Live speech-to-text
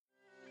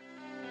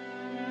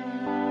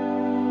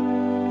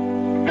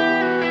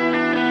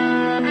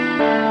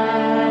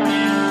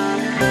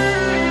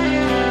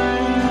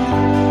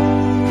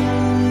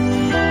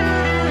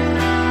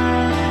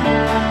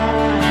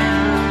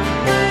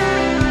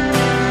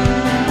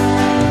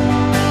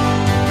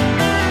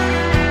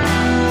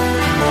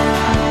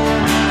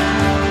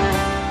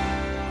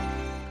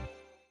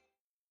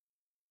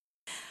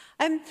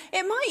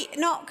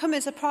not come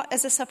as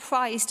a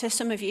surprise to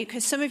some of you,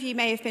 because some of you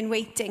may have been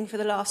waiting for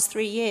the last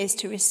 3 years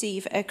to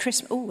receive a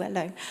Christmas... Oh,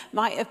 hello.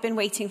 Might have been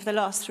waiting for the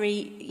last 3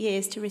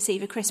 years to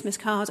receive a Christmas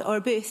card or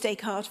a birthday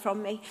card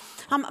from me.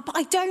 But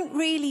I don't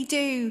really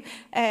do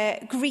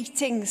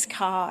greetings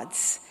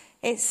cards.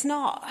 It's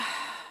not...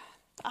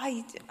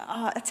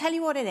 I'll tell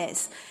you what it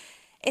is.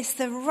 It's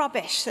the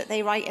rubbish that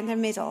they write in the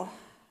middle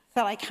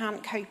that I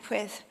can't cope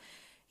with.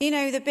 You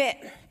know, the bit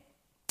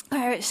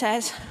where it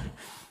says...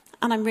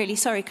 And I'm really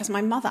sorry because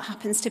my mother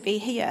happens to be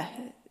here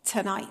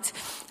tonight.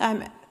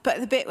 But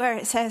the bit where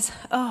it says,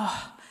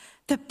 oh,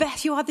 the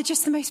best, you are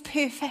just the most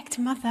perfect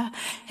mother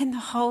in the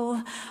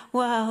whole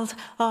world.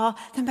 Or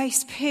the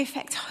most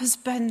perfect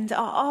husband.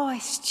 Or,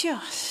 it's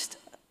just,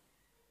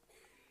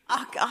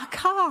 I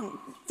can't.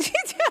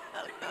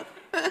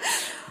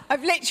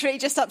 I've literally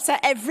just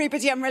upset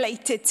everybody I'm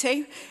related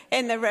to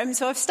in the room.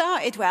 So I've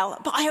started well.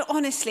 But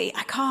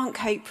I can't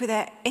cope with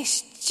it.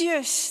 It's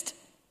just,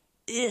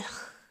 ugh.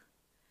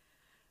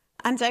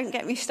 And don't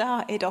get me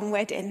started on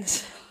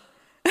weddings,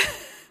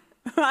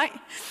 right?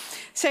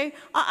 So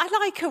I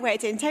like a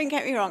wedding, don't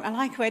get me wrong. I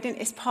like a wedding,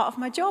 it's part of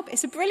my job.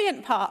 It's a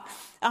brilliant part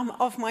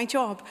of my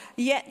job.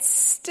 Yet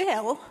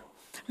still,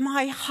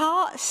 my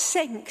heart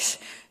sinks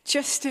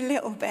just a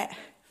little bit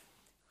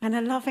when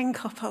a loving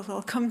couple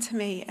will come to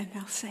me and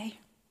they'll say,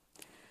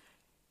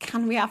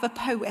 can we have a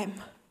poem?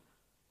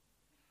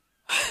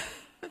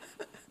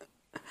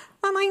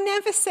 And I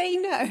never say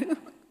no,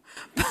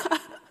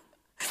 but...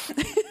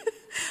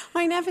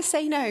 I never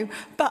say no,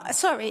 but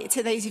sorry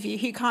to those of you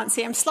who can't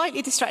see, I'm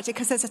slightly distracted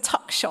because there's a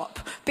tuck shop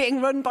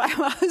being run by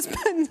my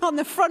husband on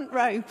the front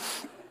row.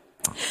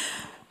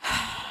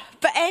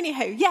 But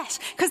anyhow, yes,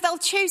 because they'll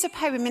choose a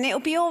poem and it'll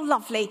be all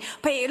lovely,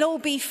 but it'll all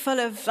be full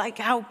of like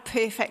how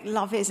perfect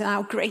love is and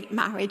how great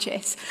marriage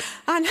is.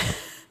 And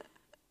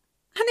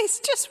it's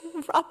just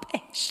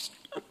rubbish.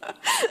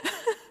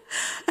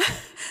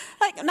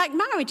 Like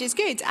marriage is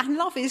good and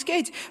love is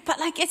good, but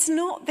like it's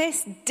not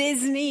this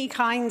Disney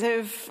kind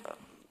of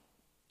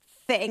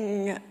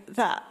thing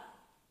that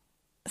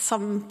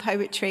some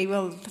poetry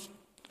will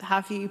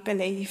have you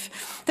believe.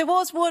 There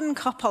was one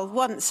couple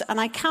once, and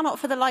I cannot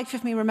for the life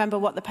of me remember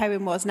what the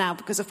poem was now,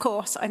 because of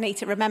course I need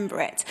to remember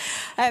it.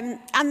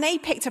 And they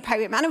picked a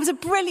poem, and it was a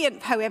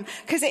brilliant poem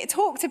because it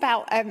talked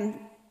about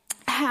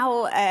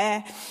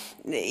how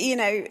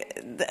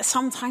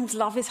sometimes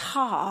love is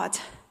hard.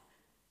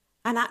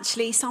 And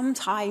actually,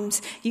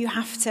 sometimes you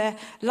have to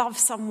love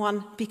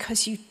someone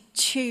because you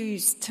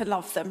choose to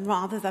love them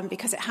rather than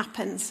because it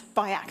happens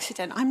by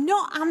accident. I'm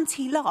not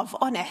anti-love,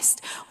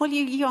 honest. All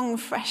you young,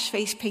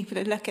 fresh-faced people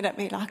are looking at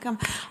me like,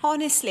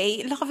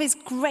 honestly, love is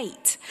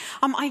great.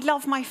 I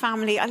love my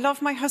family, I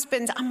love my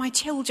husband and my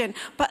children.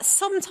 But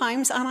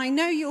sometimes, and I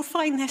know you'll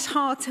find this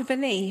hard to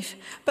believe,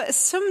 but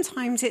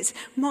sometimes it's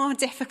more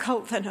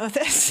difficult than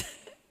others.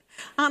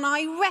 And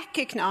I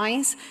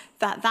recognise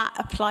that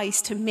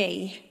applies to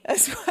me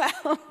as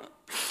well.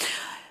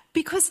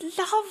 Because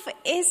love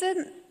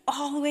isn't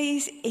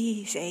always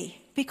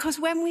easy. Because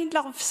when we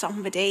love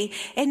somebody,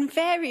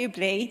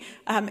 invariably,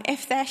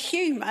 if they're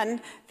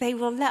human, they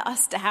will let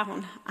us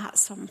down at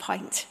some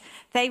point.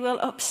 They will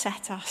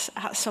upset us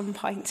at some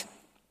point.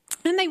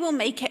 And they will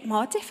make it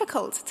more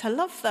difficult to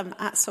love them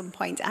at some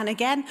point. And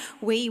again,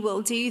 we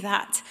will do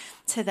that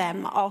to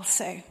them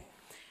also.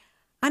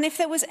 And if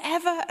there was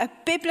ever a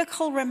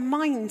biblical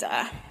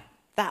reminder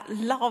that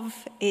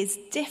love is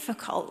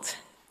difficult,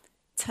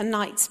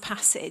 tonight's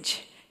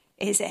passage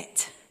is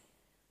it.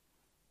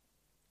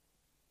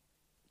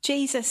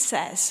 Jesus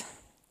says,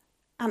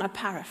 and I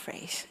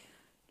paraphrase,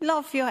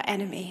 love your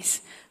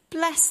enemies,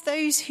 bless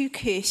those who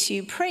curse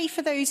you, pray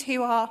for those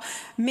who are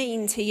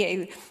mean to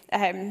you.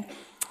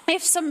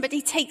 If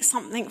somebody takes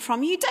something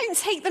from you, don't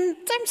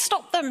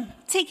stop them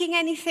taking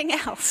anything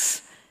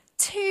else.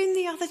 Turn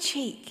the other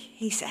cheek,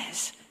 he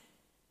says.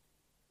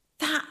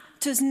 That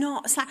does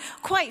not sound,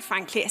 quite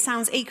frankly, it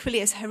sounds equally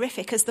as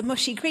horrific as the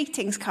mushy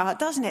greetings card,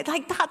 doesn't it?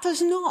 Like, that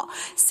does not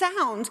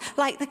sound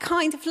like the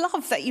kind of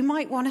love that you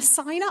might want to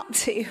sign up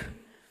to.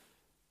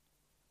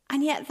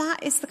 And yet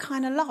that is the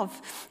kind of love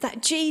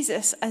that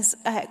Jesus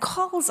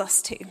calls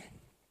us to.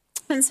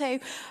 And so,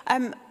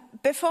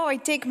 before I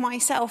dig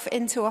myself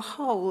into a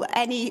hole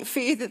any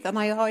further than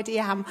I already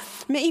am,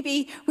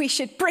 maybe we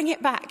should bring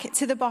it back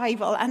to the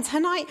Bible. And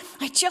tonight,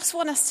 I just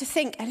want us to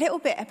think a little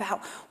bit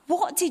about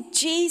what did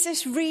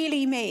Jesus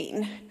really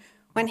mean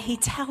when he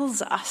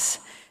tells us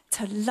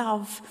to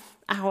love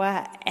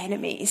our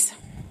enemies.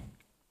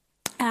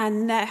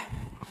 And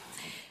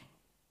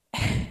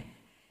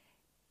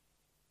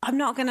I'm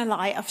not going to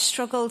lie, I've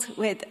struggled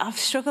with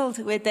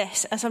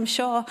this, as I'm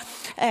sure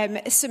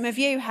some of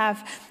you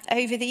have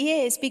over the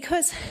years,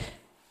 because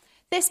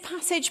this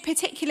passage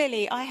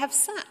particularly, I have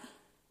sat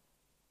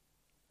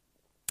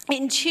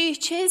in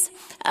churches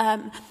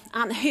and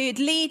heard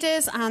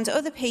leaders and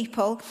other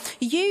people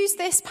use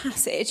this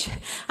passage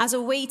as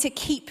a way to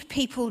keep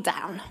people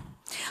down.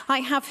 I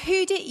have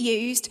heard it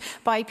used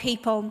by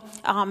people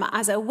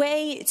as a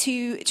way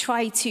to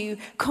try to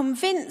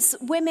convince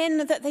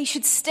women that they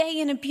should stay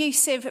in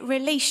abusive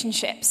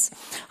relationships.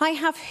 I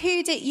have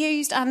heard it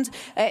used, and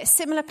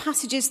similar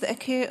passages that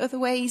occur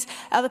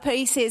other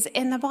places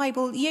in the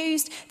Bible,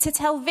 used to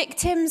tell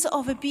victims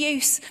of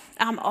abuse,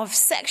 of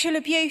sexual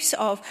abuse,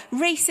 of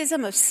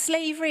racism, of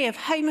slavery, of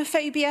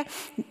homophobia,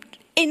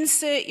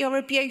 insert your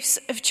abuse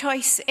of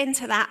choice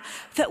into that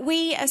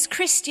we as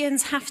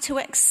Christians have to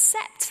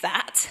accept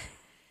that,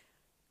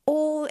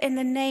 all in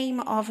the name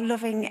of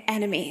loving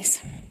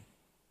enemies.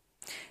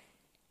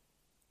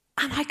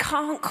 And I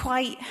can't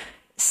quite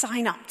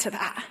sign up to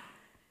that,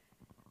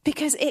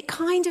 because it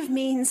kind of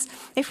means,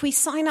 if we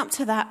sign up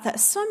to that, that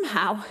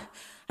somehow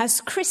as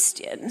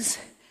Christians,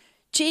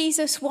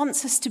 Jesus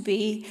wants us to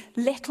be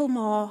little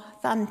more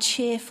than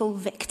cheerful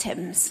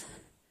victims.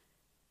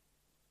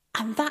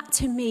 And that,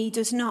 to me,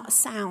 does not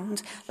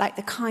sound like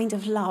the kind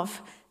of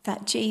love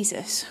that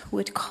Jesus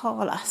would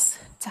call us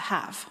to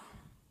have.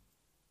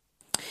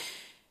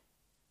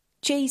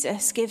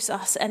 Jesus gives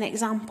us an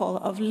example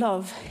of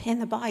love in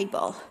the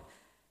Bible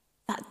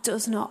that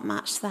does not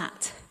match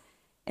that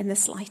in the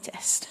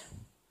slightest.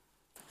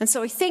 And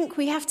so I think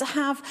we have to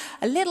have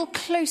a little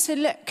closer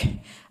look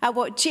at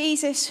what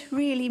Jesus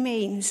really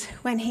means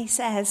when he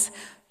says,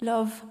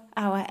 love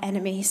our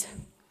enemies.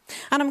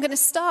 And I'm going to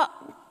start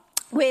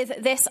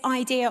with this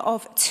idea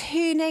of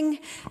turning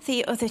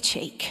the other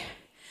cheek.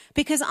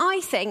 Because I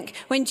think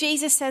when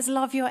Jesus says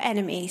love your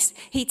enemies,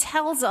 he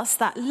tells us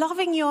that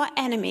loving your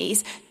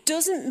enemies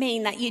doesn't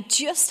mean that you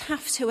just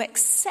have to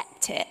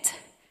accept it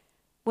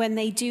when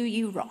they do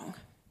you wrong.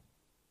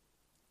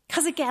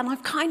 Because again,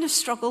 I've kind of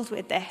struggled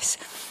with this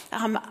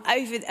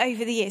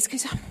over the years.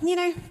 Because,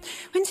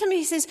 when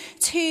somebody says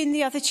turn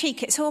the other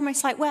cheek, it's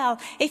almost like, well,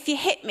 if you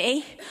hit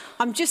me,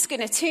 I'm just going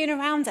to turn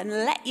around and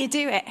let you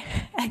do it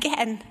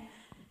again.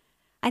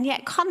 And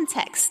yet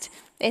context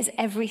is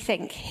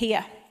everything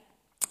here.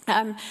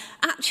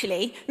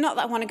 Actually, not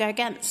that I want to go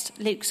against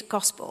Luke's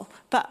gospel,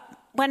 but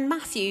when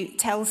Matthew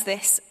tells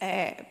this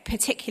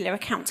particular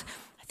account,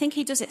 I think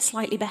he does it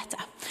slightly better,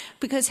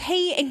 because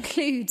he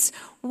includes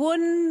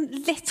one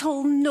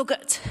little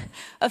nugget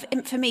of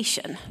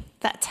information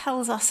that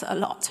tells us a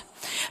lot.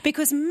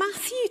 Because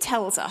Matthew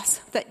tells us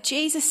that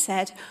Jesus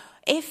said,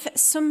 if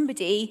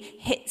somebody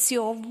hits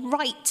your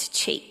right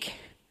cheek,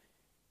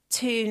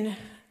 turn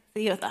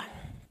the other.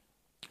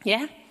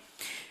 Yeah?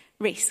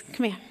 Rees,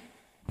 come here.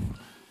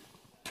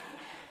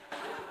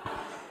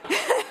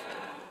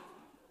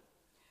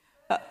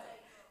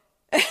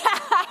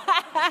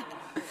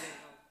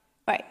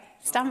 Right,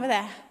 stand over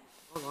there.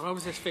 Hold on, how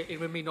was this fitting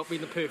with me not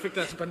being the perfect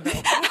husband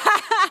now?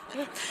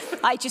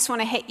 I just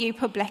want to hit you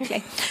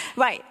publicly.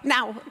 Right,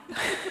 now.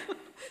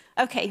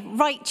 Okay,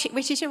 right cheek.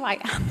 Which is your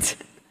right hand?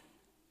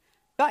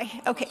 Right,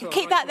 okay,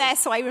 keep that there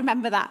so I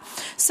remember that.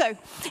 So,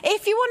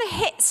 if you want to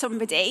hit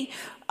somebody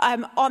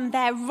on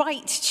their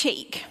right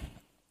cheek,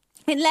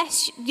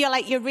 unless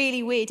you're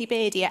really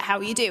weirdy-beardy at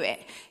how you do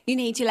it, you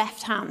need your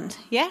left hand,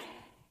 yeah?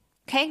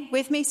 Okay,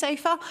 with me so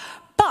far?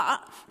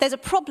 But there's a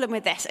problem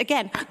with this.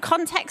 Again,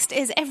 context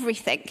is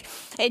everything.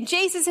 In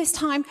Jesus'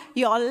 time,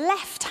 your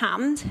left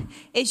hand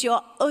is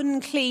your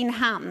unclean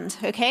hand,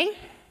 okay?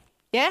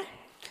 Yeah?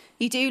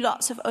 You do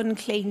lots of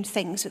unclean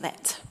things with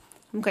it.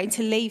 I'm going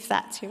to leave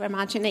that to your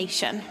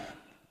imagination.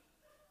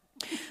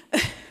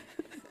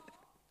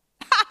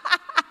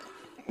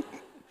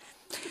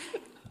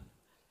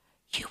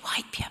 You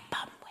wipe your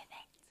bum with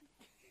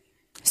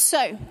it.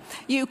 So,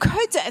 you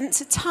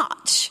couldn't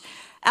touch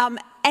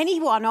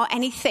anyone or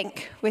anything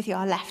with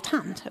your left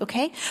hand,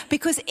 okay?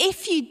 Because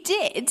if you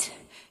did,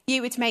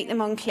 you would make them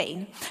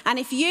unclean. And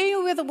if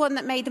you were the one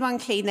that made them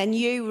unclean, then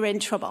you were in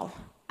trouble.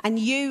 And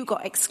you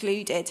got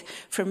excluded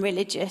from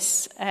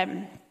religious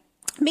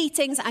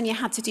meetings, and you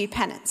had to do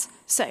penance.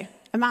 So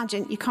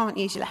imagine you can't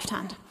use your left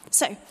hand.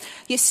 So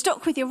you're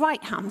stuck with your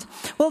right hand.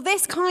 Well,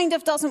 this kind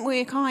of doesn't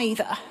work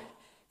either.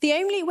 The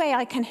only way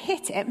I can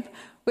hit him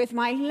with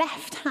my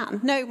left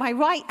hand, no, my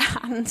right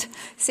hand,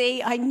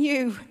 see, I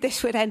knew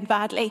this would end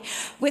badly,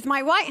 with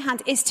my right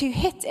hand is to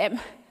hit him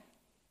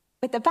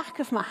with the back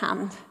of my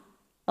hand,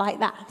 like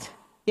that,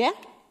 yeah?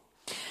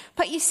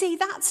 But you see,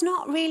 that's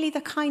not really the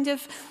kind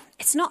of,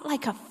 it's not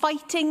like a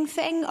fighting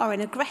thing or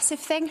an aggressive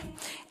thing.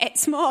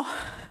 It's more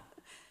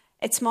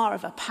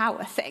of a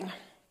power thing,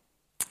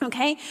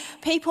 okay?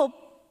 People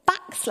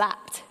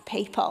backslapped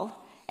people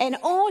in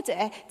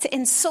order to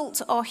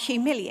insult or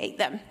humiliate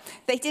them.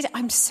 They did it.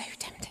 I'm so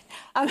tempted.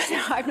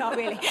 I'm not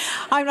really.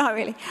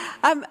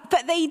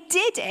 But they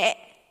did it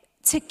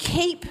to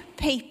keep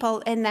people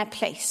in their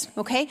place,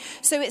 okay?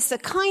 So it's the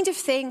kind of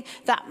thing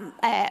that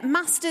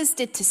masters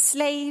did to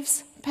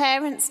slaves,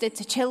 parents did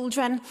to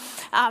children,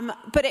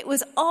 but it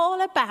was all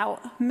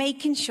about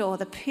making sure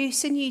the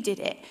person who did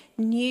it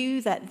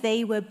knew that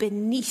they were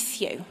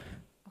beneath you,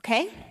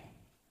 okay?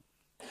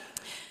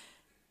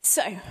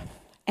 So,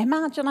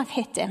 imagine I've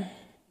hit him.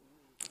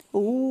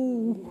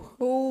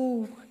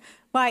 Ooh.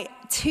 Right,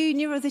 turn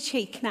your other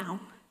cheek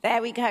now.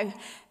 There we go.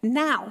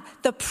 Now,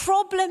 the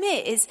problem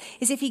is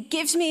if he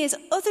gives me his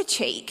other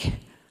cheek,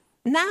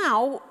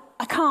 now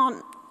I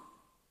can't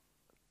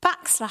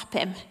backslap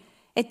him.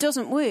 It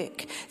doesn't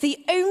work. The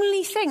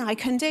only thing I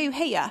can do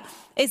here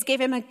is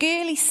give him a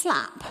girly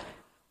slap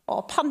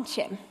or punch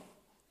him.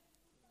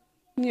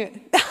 Yeah.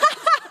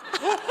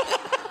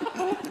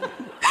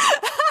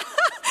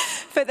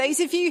 For those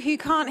of you who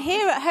can't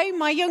hear at home,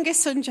 my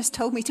youngest son just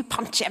told me to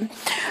punch him.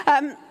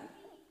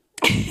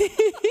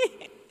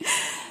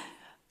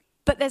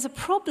 But there's a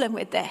problem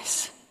with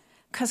this,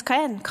 because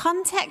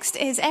context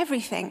is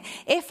everything.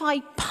 If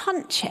I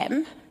punch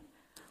him,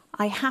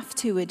 I have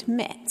to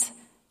admit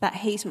that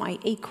he's my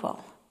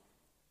equal,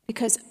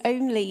 because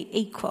only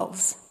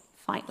equals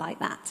fight like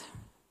that.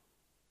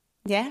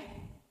 Yeah?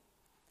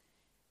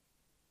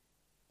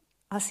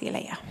 I'll see you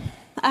later.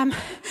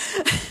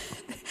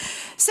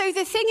 So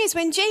the thing is,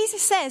 when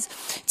Jesus says,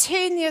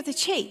 turn the other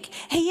cheek,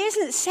 he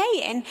isn't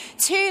saying,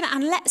 turn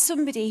and let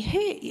somebody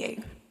hurt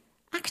you.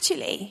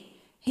 Actually,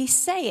 he's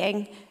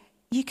saying,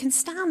 you can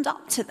stand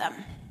up to them.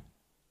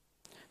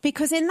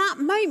 Because in that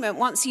moment,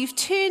 once you've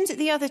turned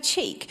the other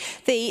cheek,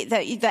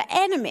 the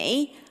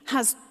enemy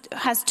has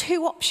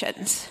two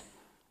options.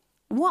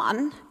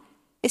 One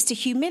is to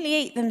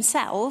humiliate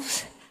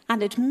themselves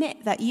and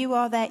admit that you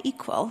are their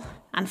equal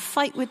and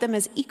fight with them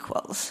as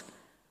equals,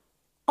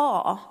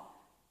 or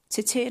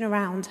to turn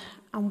around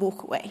and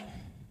walk away.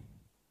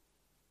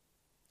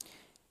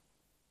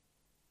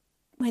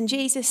 When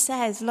Jesus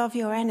says, love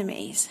your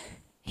enemies,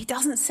 he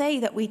doesn't say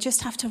that we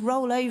just have to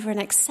roll over and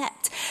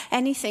accept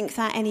anything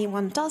that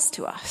anyone does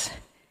to us.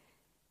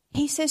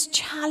 He says,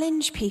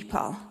 challenge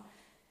people.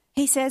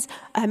 He says,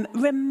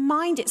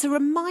 it's a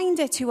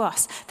reminder to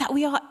us that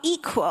we are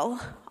equal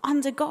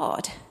under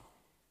God.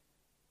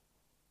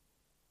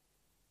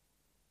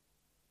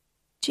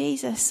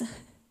 Jesus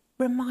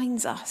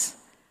reminds us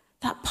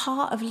that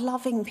part of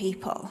loving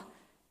people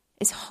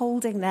is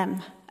holding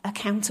them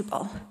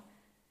accountable.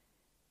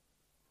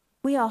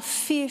 We are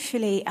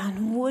fearfully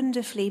and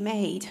wonderfully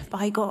made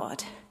by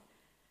God.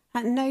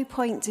 At no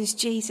point does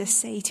Jesus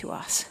say to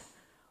us,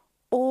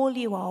 all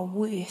you are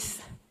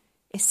worth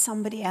is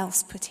somebody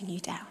else putting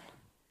you down.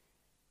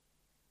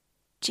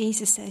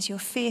 Jesus says you're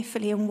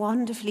fearfully and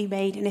wonderfully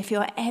made, and if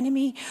your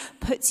enemy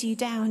puts you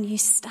down, you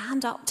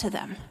stand up to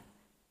them.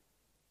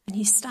 And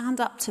you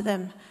stand up to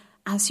them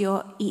as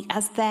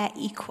their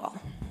equal.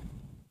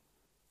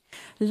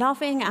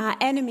 Loving our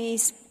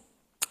enemies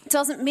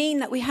doesn't mean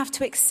that we have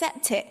to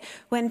accept it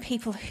when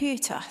people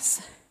hurt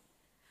us.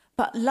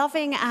 But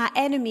loving our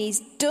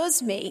enemies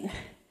does mean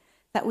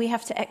that we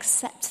have to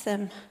accept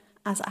them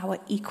as our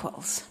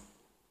equals.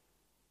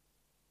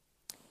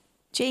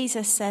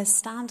 Jesus says,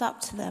 stand up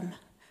to them.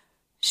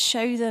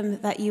 Show them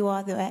that you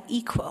are their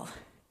equal.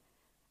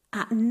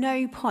 At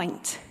no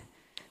point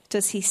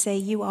does he say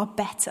you are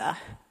better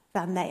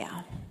than they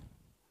are.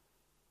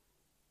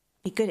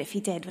 Be good if he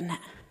did, wouldn't it?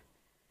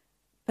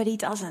 But he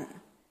doesn't.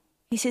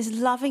 He says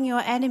loving your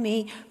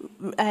enemy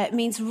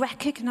means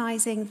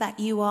recognizing that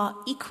you are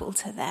equal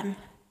to them,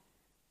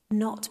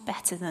 not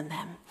better than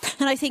them.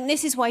 And I think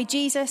this is why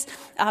Jesus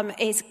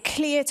is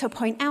clear to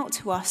point out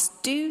to us,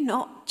 do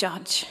not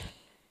judge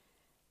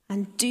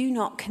and do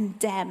not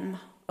condemn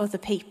other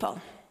people.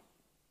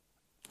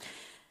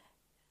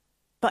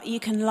 But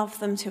you can love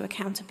them to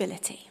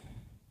accountability.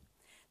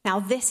 Now,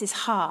 this is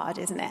hard,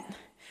 isn't it?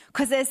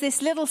 Because there's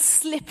this little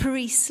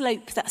slippery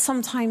slope that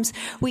sometimes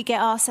we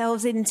get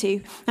ourselves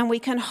into, and we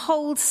can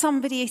hold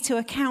somebody to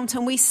account,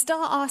 and we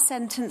start our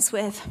sentence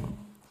with,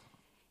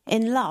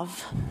 in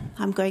love,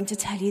 I'm going to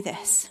tell you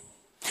this.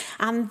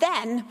 And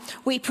then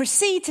we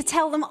proceed to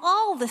tell them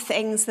all the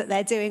things that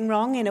they're doing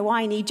wrong in a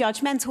whiny,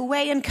 judgmental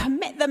way, and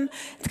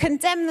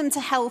condemn them to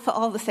hell for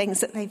all the things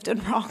that they've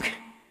done wrong.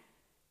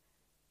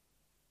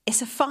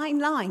 It's a fine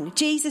line.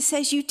 Jesus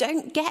says you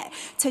don't get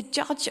to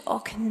judge or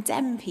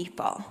condemn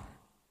people,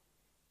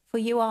 for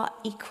you are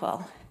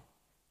equal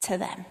to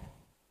them.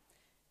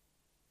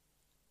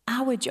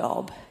 Our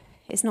job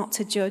is not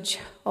to judge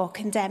or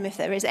condemn. If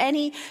there is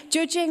any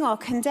judging or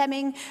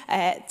condemning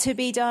to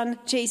be done,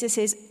 Jesus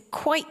is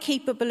quite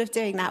capable of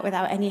doing that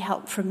without any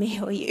help from me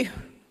or you.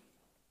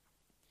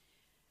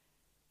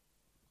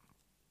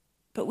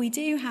 But we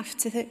do have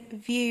to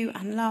view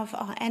and love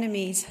our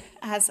enemies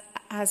as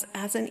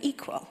an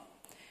equal.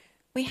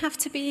 We have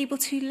to be able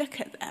to look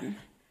at them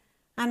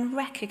and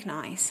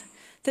recognise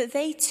that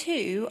they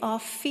too are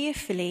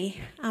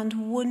fearfully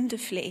and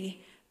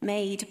wonderfully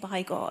made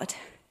by God.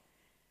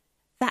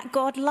 That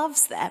God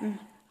loves them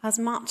as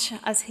much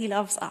as he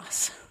loves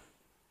us.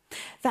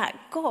 That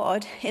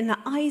God, in the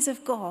eyes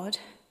of God,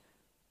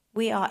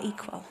 we are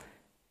equal,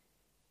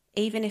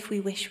 even if we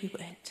wish we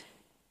weren't.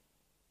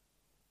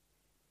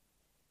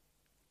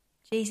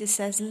 Jesus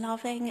says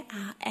loving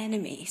our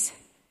enemies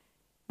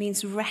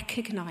means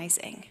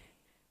recognising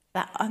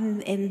that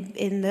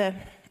in the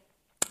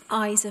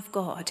eyes of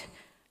God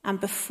and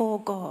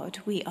before God,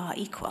 we are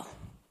equal.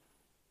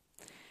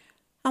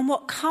 And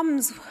what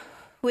comes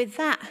with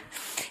that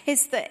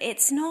is that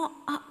it's not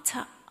up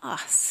to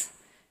us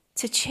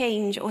to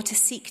change or to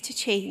seek to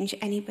change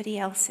anybody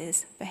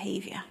else's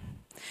behaviour.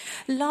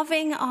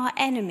 Loving our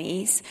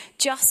enemies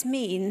just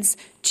means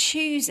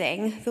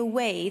choosing the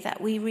way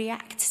that we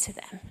react to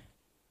them.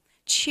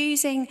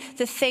 Choosing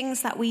the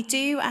things that we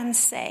do and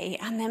say,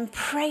 and then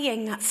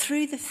praying that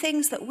through the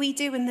things that we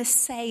do and the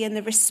say and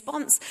the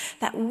response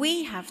that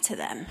we have to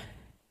them,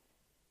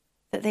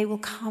 that they will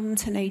come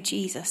to know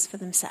Jesus for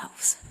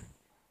themselves.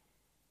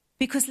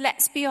 Because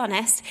let's be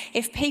honest,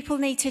 if people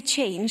need to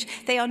change,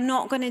 they are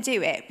not going to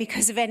do it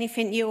because of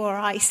anything you or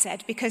I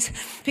said, because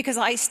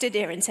I stood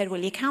here and said,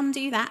 well, you can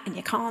do that and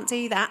you can't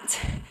do that.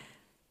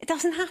 It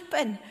doesn't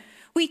happen.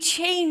 We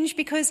change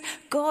because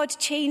God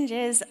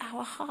changes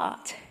our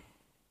heart.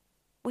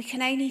 We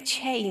can only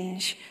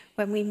change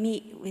when we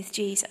meet with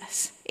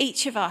Jesus.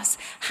 Each of us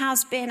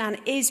has been and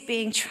is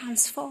being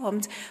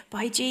transformed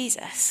by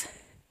Jesus,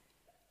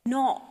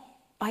 not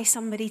by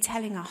somebody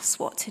telling us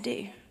what to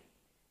do.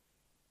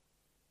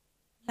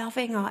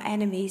 Loving our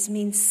enemies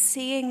means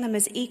seeing them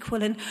as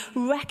equal and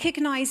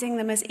recognizing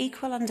them as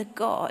equal under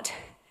God,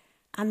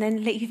 and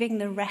then leaving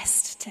the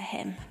rest to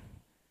him.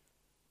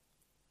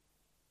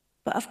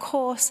 But of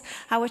course,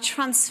 our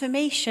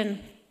transformation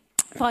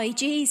by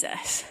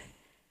Jesus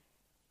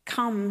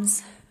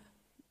comes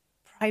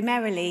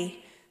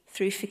primarily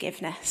through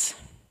forgiveness.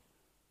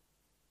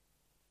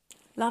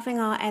 Loving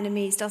our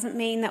enemies doesn't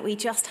mean that we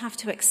just have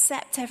to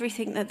accept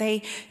everything that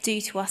they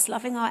do to us.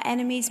 Loving our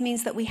enemies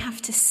means that we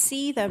have to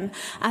see them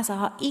as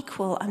our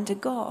equal under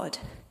God.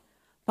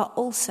 But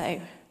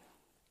also,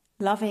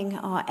 loving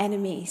our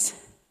enemies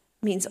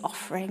means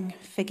offering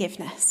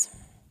forgiveness.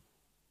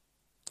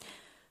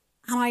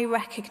 And I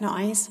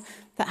recognise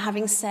that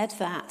having said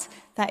that,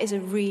 that is a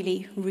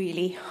really,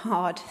 really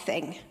hard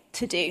thing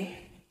to do.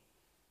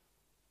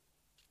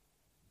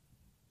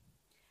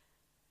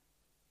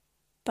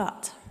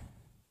 But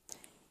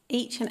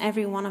each and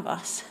every one of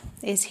us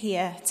is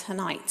here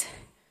tonight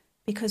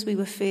because we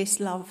were first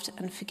loved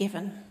and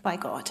forgiven by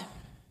God.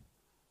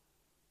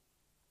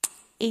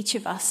 Each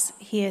of us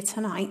here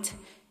tonight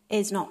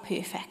is not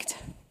perfect.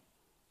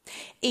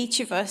 Each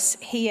of us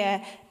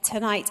here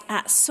tonight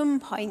at some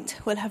point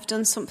will have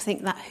done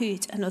something that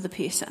hurt another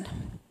person.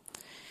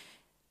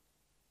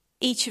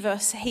 Each of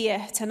us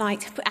here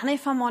tonight, and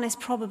if I'm honest,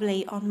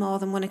 probably on more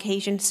than one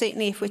occasion,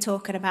 certainly if we're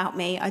talking about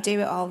me, I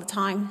do it all the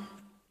time.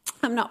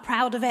 I'm not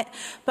proud of it,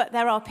 but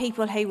there are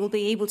people who will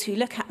be able to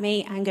look at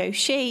me and go,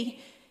 she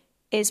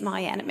is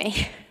my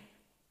enemy.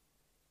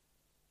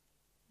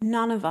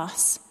 None of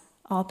us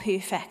are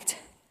perfect.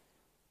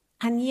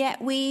 And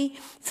yet we,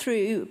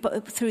 through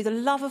the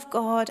love of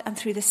God and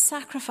through the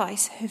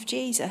sacrifice of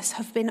Jesus,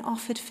 have been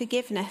offered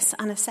forgiveness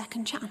and a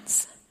second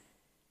chance.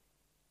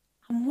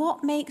 And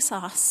what makes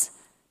us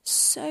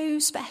so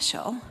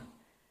special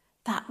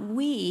that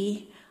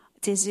we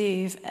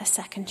deserve a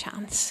second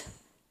chance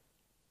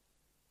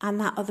and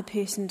that other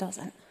person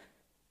doesn't?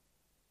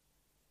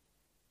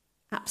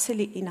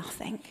 Absolutely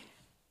nothing.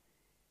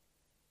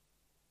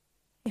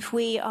 If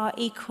we are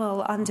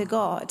equal under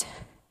God,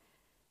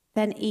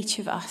 then each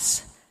of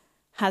us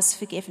has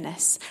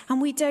forgiveness.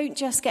 And we don't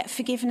just get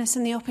forgiveness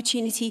and the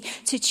opportunity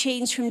to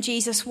change from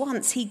Jesus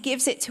once. He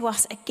gives it to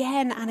us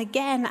again and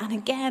again and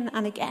again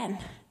and again.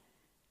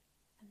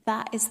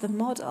 That is the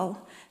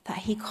model that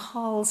he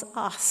calls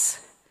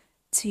us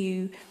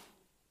to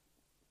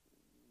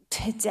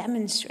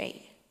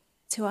demonstrate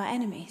to our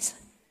enemies.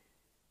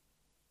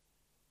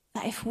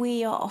 That if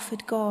we are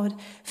offered God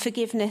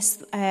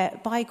forgiveness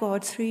by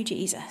God through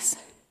Jesus,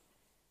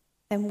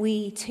 then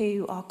we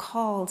too are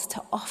called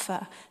to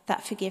offer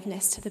that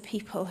forgiveness to the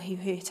people who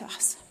hurt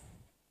us.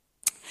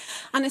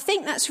 And I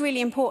think that's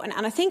really important,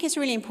 and I think it's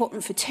really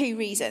important for two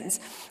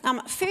reasons.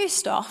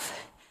 First off,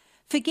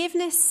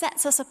 forgiveness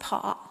sets us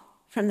apart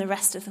from the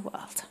rest of the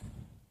world.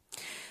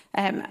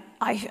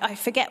 I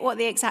forget what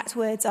the exact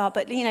words are,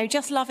 but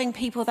just loving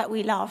people that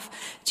we love.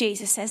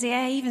 Jesus says,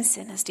 yeah, even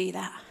sinners do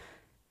that.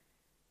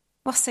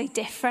 What's so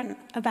different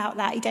about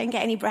that? You don't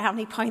get any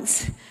brownie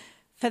points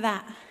for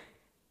that.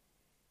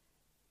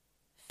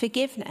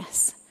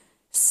 Forgiveness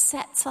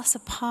sets us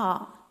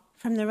apart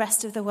from the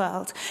rest of the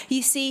world.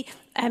 You see,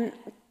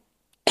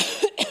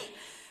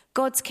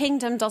 God's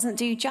kingdom doesn't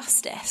do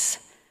justice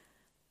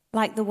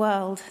like the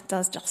world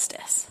does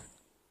justice.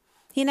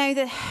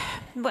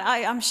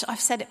 I've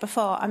said it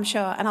before, I'm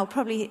sure, and I'll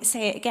probably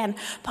say it again,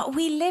 but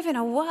we live in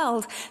a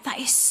world that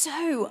is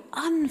so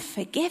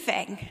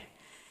unforgiving.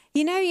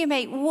 You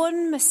make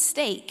one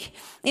mistake.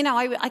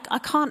 I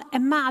can't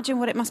imagine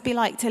what it must be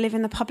like to live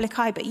in the public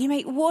eye, but you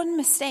make one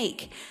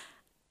mistake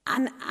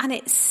and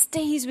it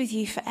stays with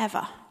you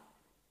forever.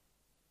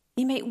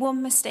 You make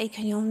one mistake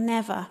and you'll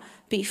never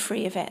be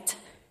free of it.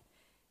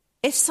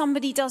 If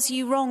somebody does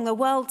you wrong, the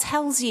world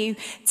tells you,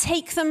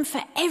 take them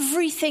for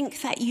everything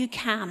that you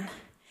can.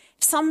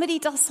 If somebody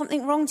does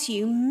something wrong to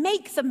you,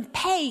 make them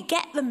pay,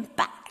 get them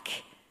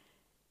back.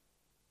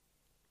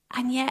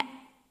 And yet,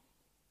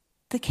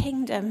 the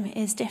kingdom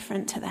is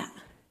different to that.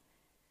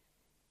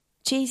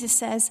 Jesus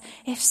says,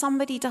 if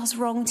somebody does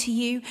wrong to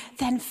you,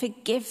 then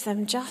forgive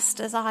them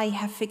just as I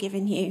have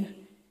forgiven you.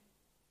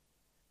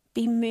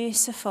 Be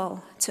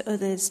merciful to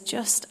others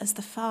just as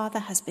the Father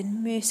has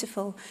been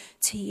merciful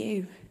to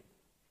you.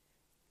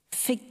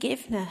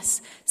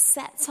 Forgiveness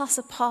sets us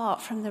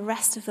apart from the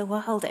rest of the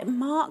world. It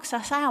marks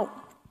us out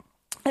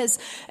as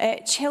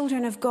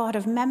children of God,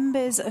 of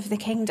members of the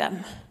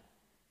kingdom.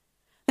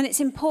 And it's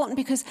important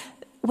because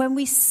when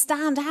we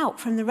stand out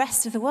from the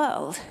rest of the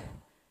world,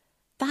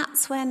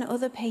 that's when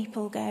other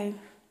people go,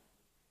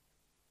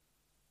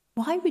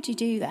 why would you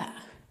do that?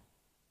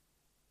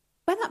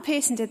 When that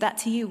person did that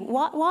to you,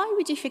 why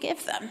would you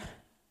forgive them?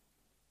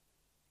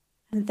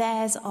 And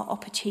there's our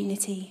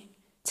opportunity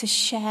to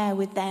share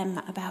with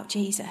them about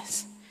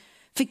Jesus.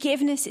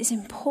 Forgiveness is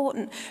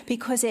important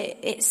because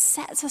it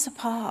sets us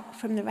apart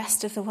from the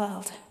rest of the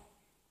world.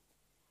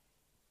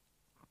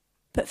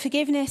 But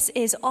forgiveness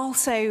is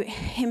also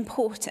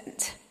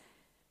important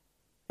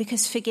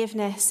because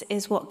forgiveness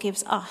is what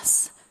gives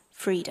us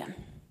freedom.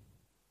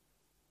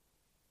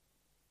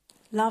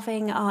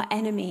 Loving our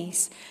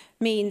enemies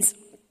means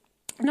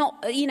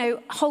not,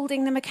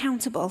 holding them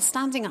accountable,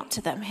 standing up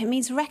to them. It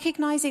means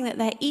recognizing that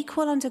they're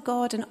equal under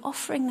God and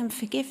offering them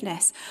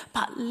forgiveness.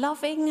 But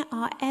loving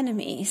our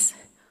enemies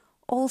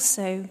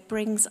also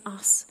brings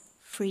us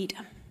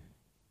freedom.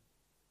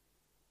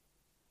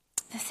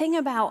 The thing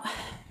about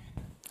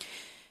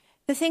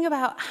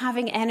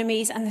having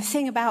enemies, and the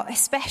thing about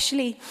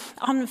especially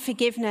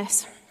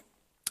unforgiveness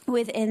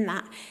within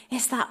that,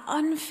 is that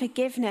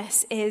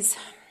unforgiveness is...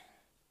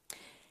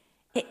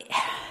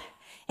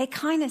 It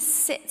kind of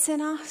sits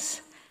in us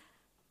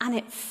and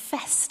it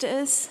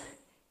festers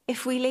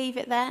if we leave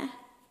it there.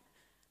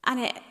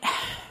 And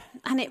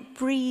it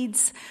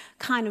breeds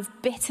kind of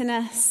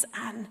bitterness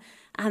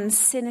and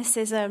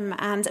cynicism.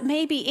 And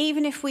maybe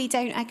even if we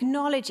don't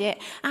acknowledge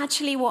it,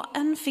 actually what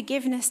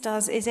unforgiveness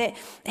does is it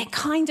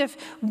kind of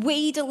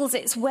wheedles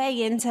its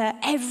way into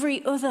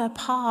every other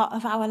part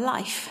of our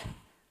life.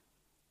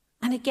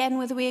 And again,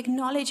 whether we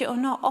acknowledge it or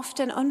not,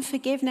 often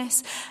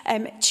unforgiveness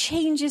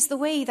changes the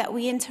way that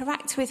we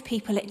interact with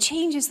people. It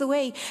changes the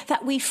way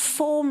that we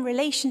form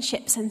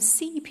relationships and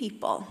see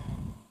people.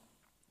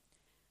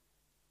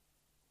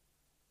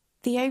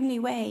 The only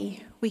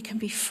way we can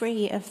be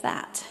free of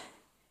that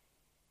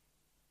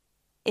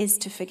is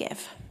to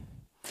forgive.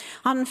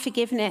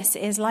 Unforgiveness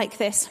is like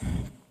this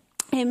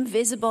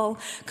invisible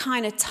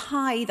kind of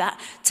tie that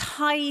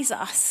ties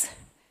us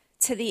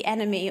to the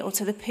enemy or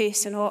to the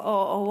person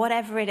or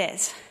whatever it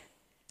is.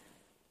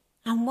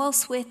 And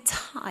whilst we're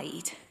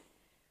tied,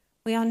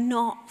 we are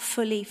not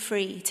fully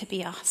free to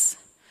be us.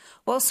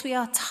 Whilst we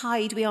are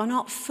tied, we are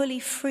not fully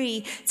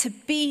free to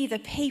be the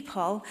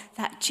people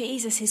that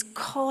Jesus is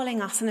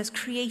calling us and has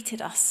created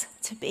us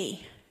to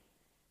be.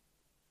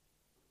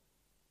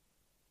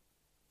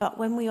 But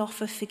when we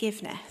offer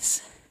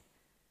forgiveness,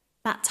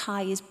 that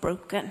tie is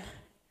broken.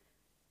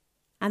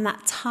 And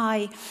that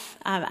tie,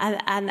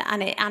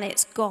 and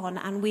it's gone,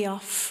 and we are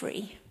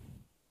free.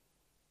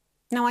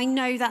 Now, I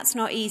know that's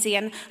not easy,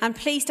 and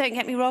please don't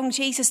get me wrong,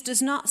 Jesus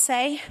does not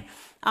say,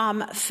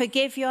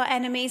 forgive your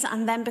enemies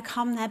and then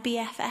become their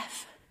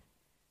BFF.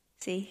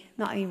 See,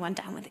 not anyone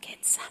down with the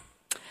kids.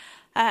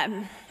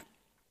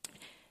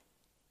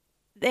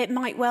 It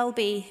might well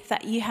be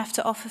that you have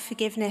to offer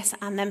forgiveness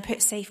and then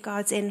put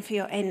safeguards in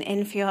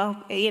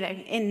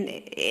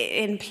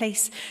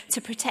place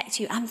to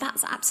protect you, and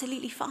that's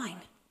absolutely fine.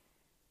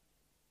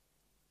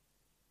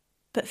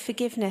 But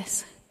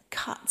forgiveness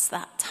cuts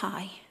that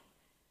tie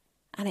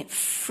and it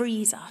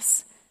frees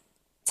us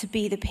to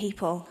be the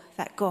people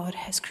that God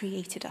has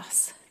created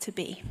us to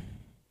be.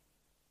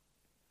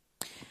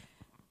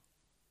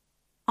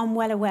 I'm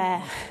well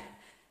aware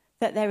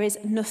that there is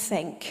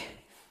nothing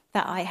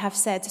that I have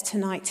said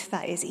tonight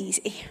that is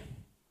easy.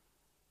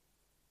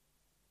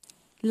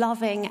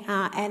 Loving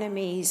our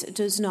enemies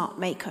does not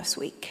make us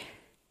weak.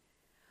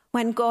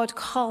 When God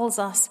calls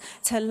us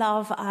to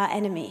love our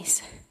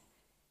enemies,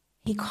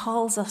 He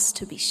calls us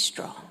to be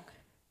strong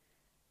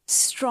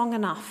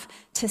enough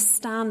to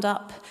stand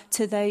up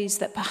to those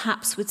that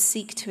perhaps would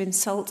seek to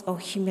insult or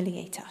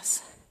humiliate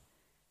us.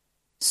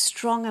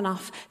 Strong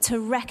enough to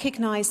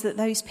recognize that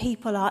those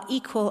people are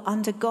equal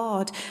under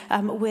God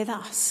with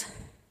us.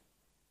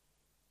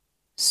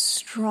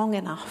 Strong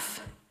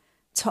enough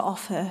to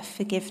offer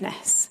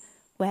forgiveness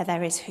where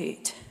there is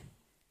hurt.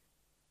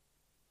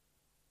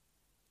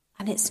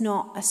 And it's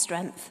not a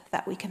strength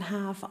that we can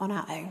have on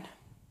our own.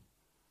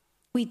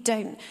 We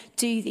don't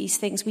do these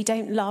things. We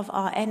don't love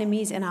our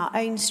enemies in our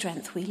own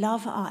strength. We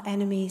love our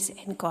enemies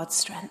in God's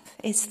strength.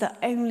 It's the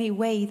only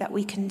way that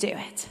we can do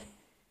it.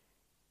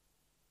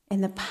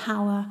 In the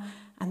power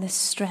and the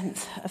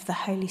strength of the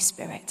Holy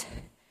Spirit.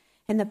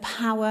 In the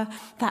power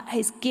that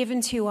is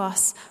given to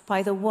us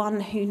by the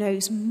one who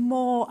knows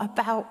more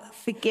about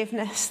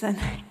forgiveness than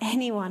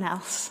anyone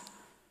else.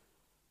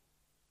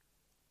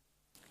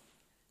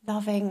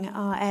 Loving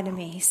our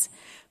enemies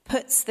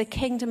puts the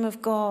kingdom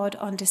of God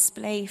on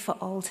display for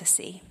all to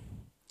see.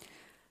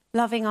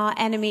 Loving our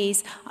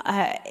enemies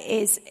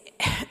is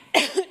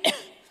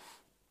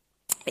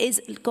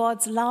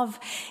God's love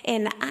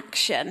in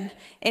action,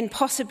 in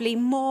possibly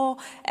more,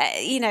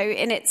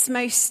 in its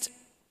most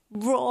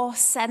raw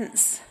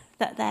sense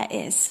that there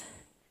is.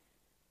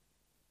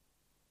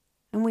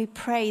 And we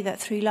pray that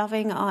through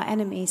loving our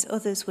enemies,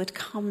 others would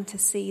come to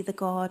see the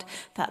God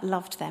that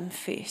loved them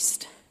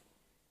first.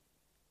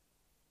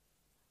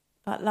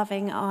 But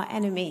loving our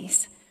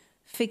enemies,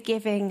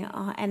 forgiving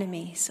our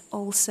enemies,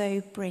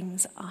 also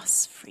brings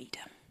us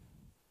freedom.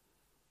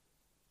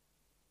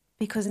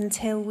 Because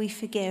until we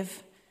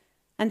forgive,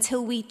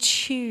 until we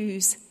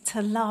choose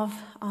to love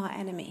our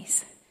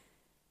enemies,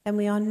 then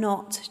we are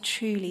not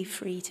truly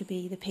free to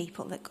be the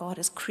people that God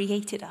has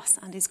created us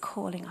and is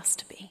calling us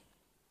to be.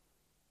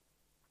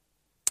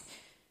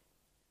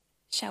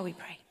 Shall we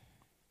pray?